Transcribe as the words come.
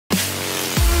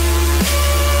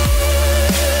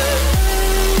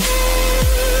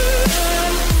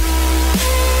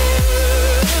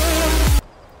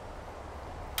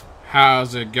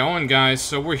How's it going, guys?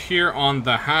 So we're here on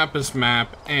the Hapis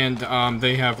map, and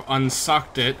they have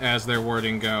unsucked it, as their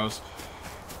wording goes.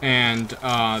 And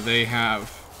they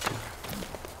have...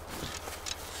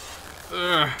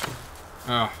 Oh,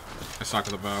 I suck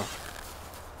with a bow.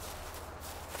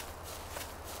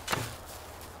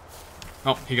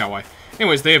 Oh, he got away.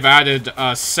 Anyways, they have added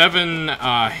 7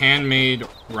 handmade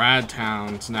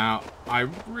Radtowns. Now, I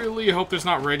really hope there's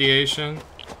not radiation.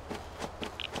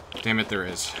 Damn it, there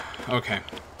is. Okay.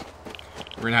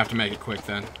 We're gonna have to make it quick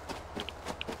then.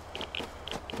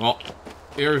 Well,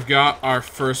 here we've got our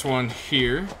first one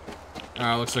here.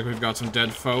 Looks like we've got some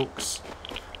dead folks.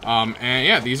 And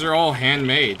yeah, these are all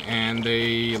handmade, and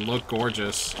they look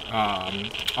gorgeous.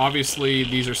 Obviously,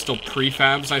 these are still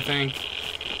prefabs, I think.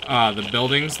 The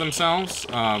buildings themselves,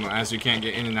 as you can't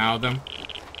get in and out of them.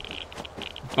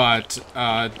 But,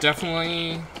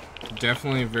 definitely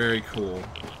very cool.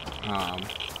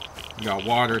 We got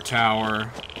water tower,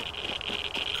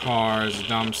 cars,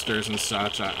 dumpsters, and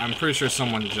such. I'm pretty sure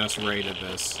someone just raided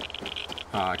this,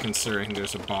 considering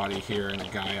there's a body here and a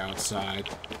guy outside.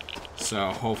 So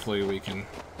hopefully we can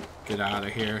get out of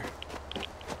here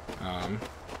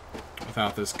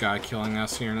without this guy killing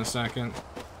us here in a second.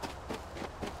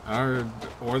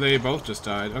 Or they both just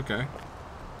died. Okay.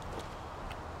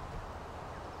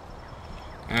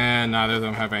 And neither of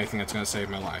them have anything that's going to save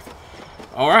my life.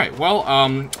 Alright, well,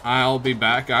 I'll be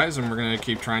back, guys, and we're going to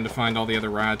keep trying to find all the other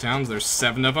Radtowns. There's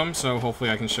 7 of them, so hopefully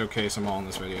I can showcase them all in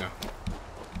this video.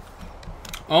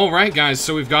 Alright, guys,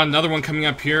 so we've got another one coming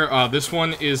up here. This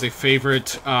one is a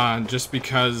favorite, just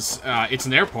because it's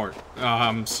an airport.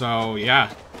 So,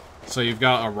 yeah. So you've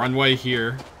got a runway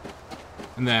here,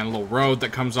 and then a little road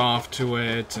that comes off to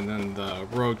it, and then the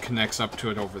road connects up to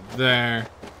it over there.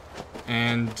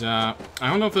 And, I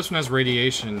don't know if this one has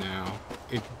radiation now.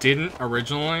 It didn't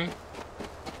originally,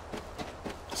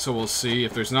 so we'll see.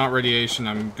 If there's not radiation,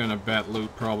 I'm gonna bet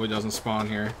loot probably doesn't spawn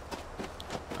here.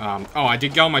 Oh, I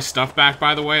did get all my stuff back,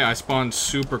 by the way. I spawned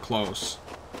super close.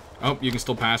 Oh, you can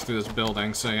still pass through this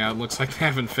building, so yeah, it looks like they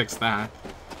haven't fixed that.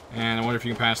 And I wonder if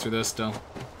you can pass through this still.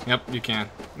 Yep, you can.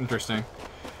 Interesting.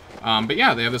 But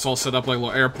yeah, they have this all set up like a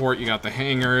little airport. You got the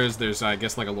hangars, there's, I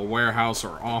guess, like a little warehouse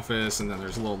or office, and then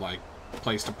there's a little, like,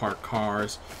 place to park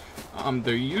cars.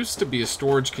 There used to be a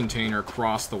storage container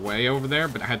across the way over there,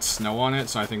 but it had snow on it,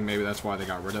 so I think maybe that's why they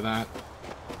got rid of that.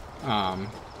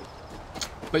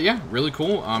 But yeah, really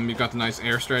cool. You've got the nice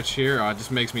air stretch here. It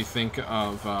just makes me think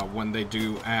of when they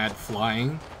do add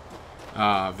flying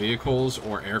vehicles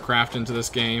or aircraft into this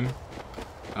game.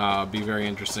 Be very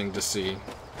interesting to see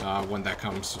when that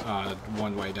comes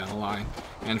one way down the line.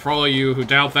 And for all of you who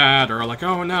doubt that, or are like,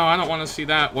 oh no, I don't want to see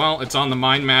that, well, it's on the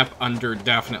mind map under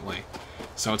definitely.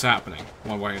 So it's happening,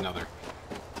 one way or another.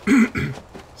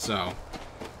 So,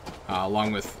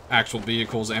 along with actual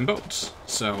vehicles and boats.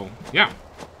 So, yeah.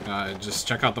 Just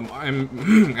check out the...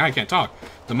 I can't talk.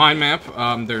 The mind map,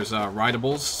 there's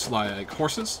rideables, like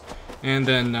horses, and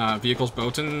then vehicles,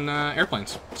 boats, and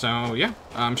airplanes. So, yeah.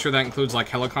 I'm sure that includes, like,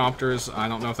 helicopters. I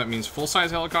don't know if that means full-size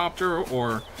helicopter,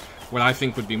 or what I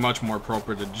think would be much more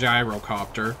appropriate, a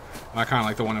gyrocopter. Kind of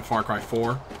like the one in Far Cry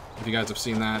 4, if you guys have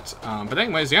seen that. But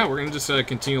anyways, yeah, we're going to just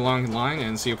continue along the line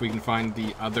and see if we can find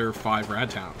the other 5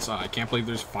 Radtowns. I can't believe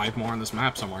there's 5 more on this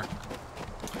map somewhere.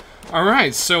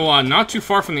 Alright, so not too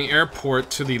far from the airport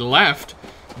to the left,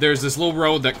 there's this little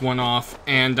road that went off,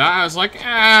 and I was like,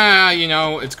 you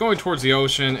know, it's going towards the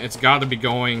ocean, it's got to be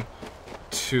going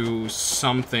to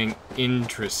something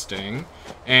interesting.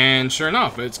 And sure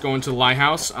enough, it's going to the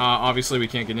lighthouse. Obviously, we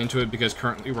can't get into it because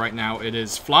currently, right now, it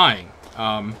is flying.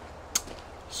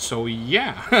 So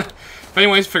yeah. But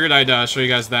anyways, figured I'd show you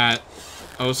guys that.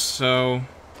 Also,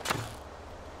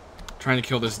 trying to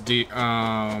kill this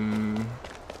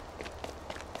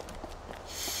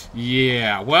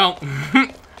yeah, well,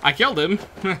 I killed him.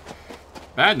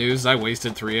 Bad news, I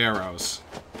wasted 3 arrows.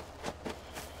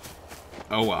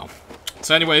 Oh well.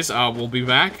 So anyways, we'll be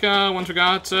back once we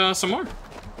got some more.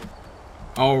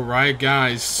 Alright,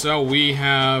 guys, so we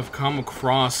have come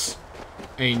across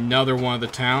another one of the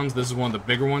towns. This is one of the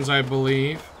bigger ones, I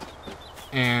believe.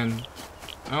 And,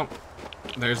 oh,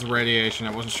 there's the radiation.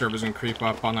 I wasn't sure if it was going to creep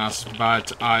up on us,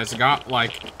 but it's got,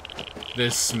 like,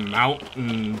 this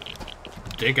mountain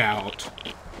dig out,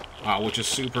 which is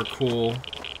super cool.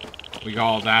 We got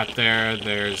all that there.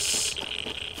 There's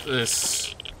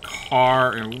this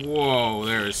car, and whoa,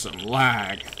 there's some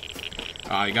lag.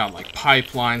 You got like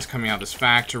pipelines coming out of this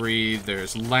factory.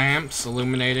 There's lamps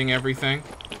illuminating everything,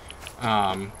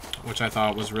 which I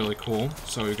thought was really cool.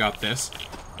 So we got this.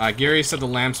 Gary said the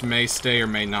lamps may stay or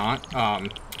may not.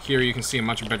 Here you can see a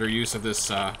much better use of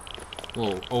this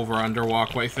little over-under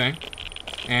walkway thing.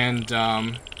 And,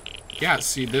 yeah,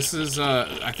 see, this is,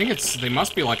 I think they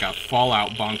must be like a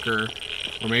fallout bunker,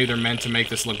 or maybe they're meant to make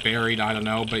this look buried, I don't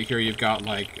know, but here you've got,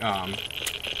 like,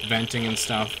 venting and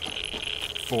stuff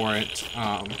for it.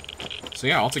 So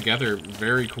yeah, altogether,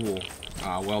 very cool.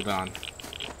 Well done.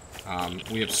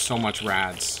 We have so much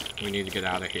rads, we need to get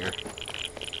out of here.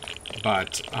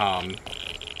 But,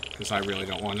 because I really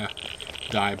don't want to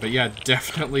die. But yeah,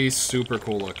 definitely super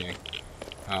cool looking.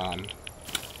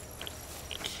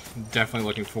 Definitely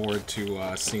looking forward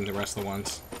to seeing the rest of the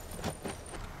ones.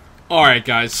 Alright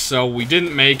guys, so we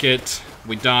didn't make it.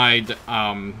 We died.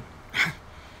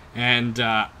 And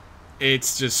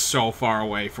it's just so far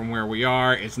away from where we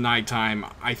are. It's nighttime.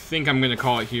 I think I'm going to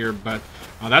call it here, but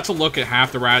that's a look at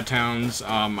half the Radtowns.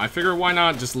 I figure why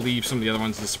not just leave some of the other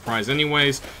ones as a surprise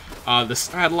anyways. The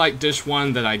satellite dish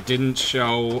one that I didn't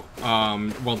show,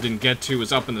 well, didn't get to,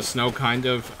 is up in the snow, kind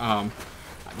of.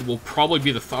 Will probably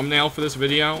be the thumbnail for this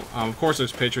video. Of course,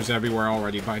 there's pictures everywhere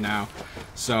already by now.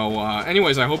 So,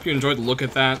 anyways, I hope you enjoyed the look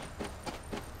at that.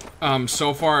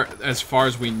 So far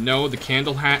as we know, the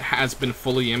candle hat has been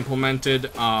fully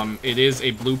implemented. It is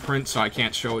a blueprint, so I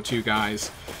can't show it to you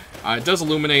guys. It does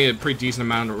illuminate a pretty decent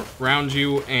amount around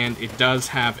you, and it does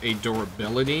have a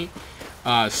durability,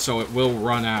 so it will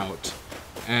run out,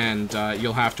 and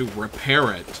you'll have to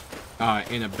repair it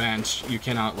in a bench. You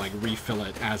cannot, like, refill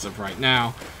it as of right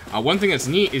now. One thing that's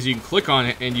neat is you can click on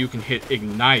it and you can hit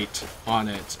ignite on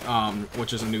it,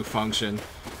 which is a new function,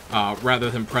 rather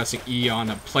than pressing E on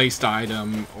a placed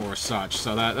item or such.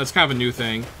 So that's kind of a new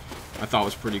thing. I thought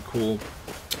was pretty cool.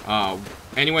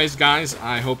 Anyways, guys,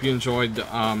 I hope you enjoyed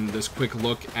this quick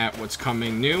look at what's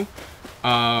coming new.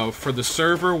 For the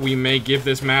server, we may give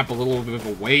this map a little bit of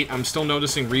a wait. I'm still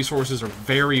noticing resources are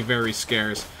very, very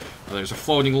scarce. There's a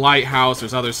floating lighthouse,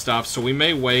 there's other stuff, so we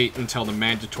may wait until the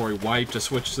mandatory wipe to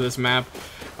switch to this map.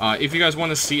 If you guys want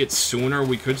to see it sooner,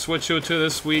 we could switch it to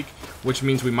this week, which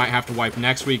means we might have to wipe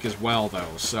next week as well,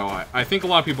 though. So I think a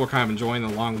lot of people are kind of enjoying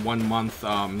the long 1 month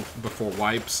before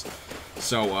wipes.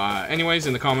 So anyways,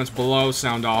 in the comments below,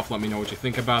 sound off, let me know what you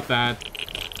think about that.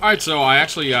 Alright, so I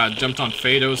actually jumped on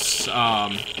Fado's,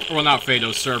 well, not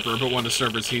Fado's server, but one of the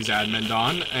servers he's adminned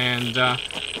on, and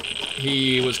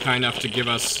he was kind enough to give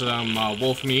us some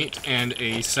wolf meat and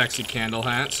a sexy candle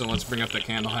hat, so let's bring up the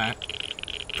candle hat.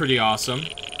 Pretty awesome.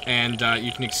 And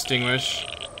you can extinguish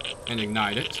and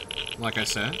ignite it, like I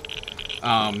said.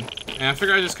 And I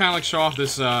figured I'd just kind of like show off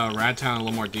this Radtown in a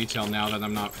little more detail now that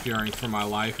I'm not fearing for my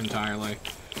life entirely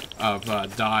of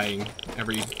dying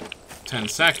every 10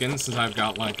 seconds, since I've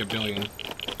got like a billion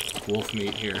wolf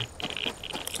meat here.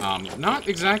 Not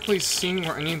exactly seeing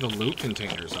where any of the loot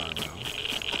containers are, though.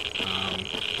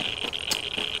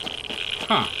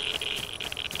 Huh.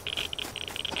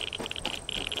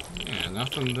 Yeah,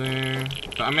 nothing there.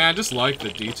 But, I mean, I just like the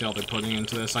detail they're putting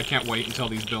into this. I can't wait until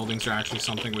these buildings are actually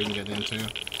something we can get into.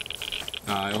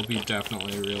 It'll be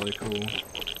definitely really cool.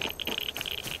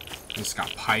 It's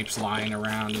got pipes lying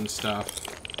around and stuff.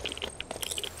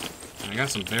 I got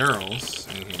some barrels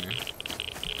in here.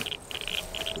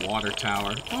 Water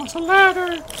tower. Oh, it's a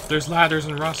ladder! There's ladders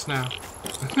in Rust now.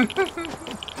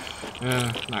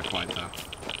 Not quite, though.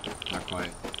 Not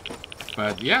quite.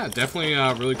 But, yeah, definitely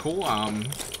really cool.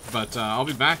 But I'll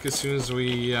be back as soon as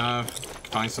we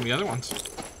find some of the other ones.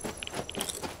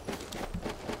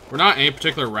 We're not in a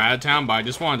particular Radtown, but I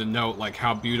just wanted to note, like,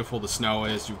 how beautiful the snow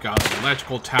is. You've got the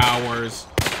electrical towers.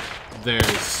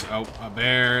 There's a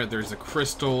bear. There's the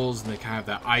crystals. They kind of have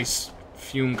that ice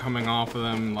fume coming off of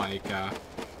them. Like,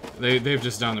 they've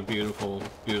just done a beautiful,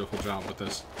 beautiful job with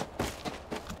this.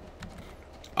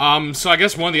 So I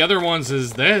guess one of the other ones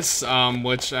is this,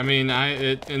 which, I mean,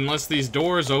 unless these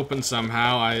doors open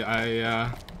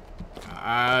somehow,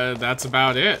 that's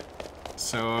about it.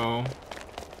 So,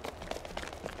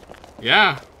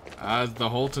 yeah, the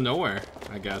hole to nowhere,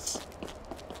 I guess.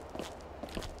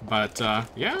 But,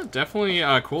 yeah, definitely,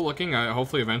 cool looking.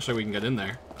 Hopefully eventually we can get in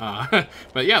there.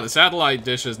 But yeah, the satellite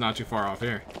dish is not too far off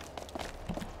here.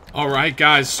 Alright,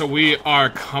 guys, so we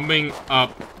are coming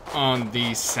up on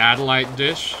the satellite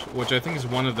dish, which I think is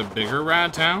one of the bigger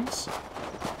Radtowns.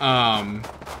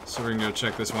 So we're gonna go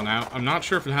check this one out. I'm not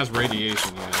sure if it has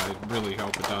radiation yet. I really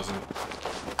hope it doesn't.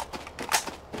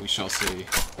 We shall see.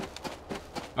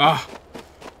 Ah!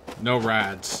 No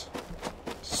rads.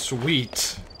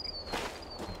 Sweet.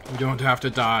 We don't have to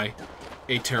die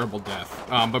a terrible death.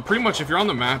 But pretty much if you're on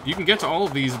the map, you can get to all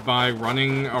of these by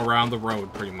running around the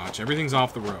road, pretty much. Everything's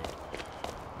off the road.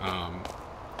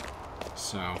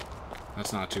 So,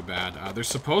 that's not too bad. There's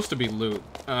supposed to be loot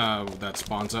that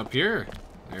spawns up here.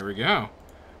 There we go.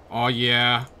 Oh,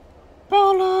 yeah.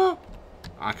 Baller!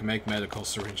 I can make medical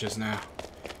syringes now.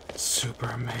 Super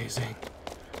amazing.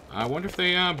 I wonder if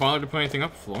they bothered to put anything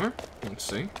up the floor. Let's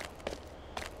see.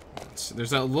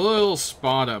 There's that little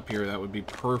spot up here that would be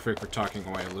perfect for tucking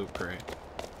away a loot crate.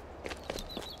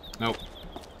 Nope.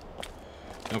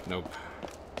 Nope, nope.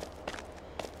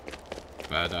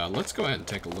 But let's go ahead and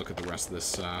take a look at the rest of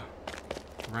this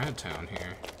Radtown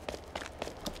here.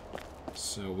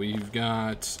 So we've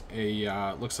got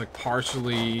a, looks like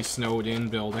partially snowed-in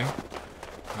building.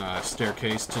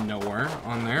 Staircase to nowhere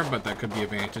on there, but that could be a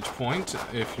vantage point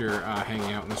if you're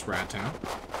hanging out in this Radtown.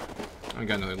 I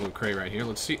got another loot crate right here.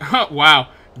 Let's see. Oh, wow!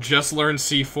 Just learned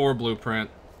C4 blueprint.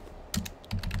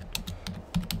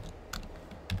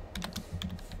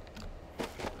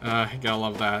 Gotta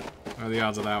love that. What are the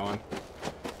odds of that one?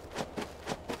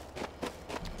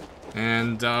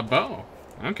 And, bow.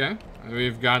 Okay.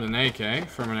 We've got an AK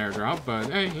from an airdrop, but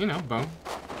hey, you know, bow.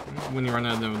 When you run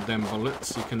out of them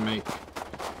bullets, you can make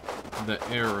the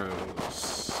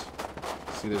arrows.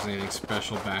 See if there's anything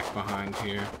special back behind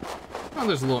here. Oh,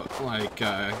 there's a little, like,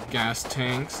 gas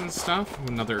tanks and stuff.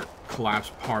 Another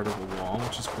collapsed part of a wall,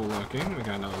 which is cool looking. We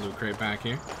got another loot crate back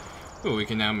here. Ooh, we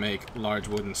can now make large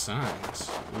wooden signs.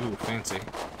 Ooh, fancy.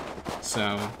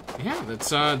 So, yeah, that's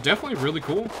definitely really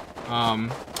cool.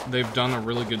 They've done a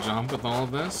really good job with all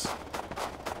of this.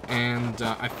 And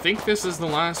I think this is the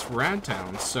last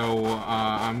Radtown, so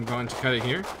I'm going to cut it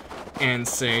here and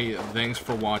say thanks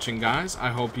for watching, guys. I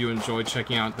hope you enjoyed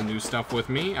checking out the new stuff with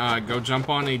me. Go jump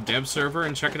on a dev server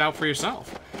and check it out for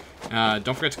yourself.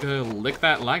 Don't forget to lick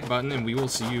that like button, and we will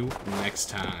see you next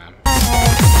time.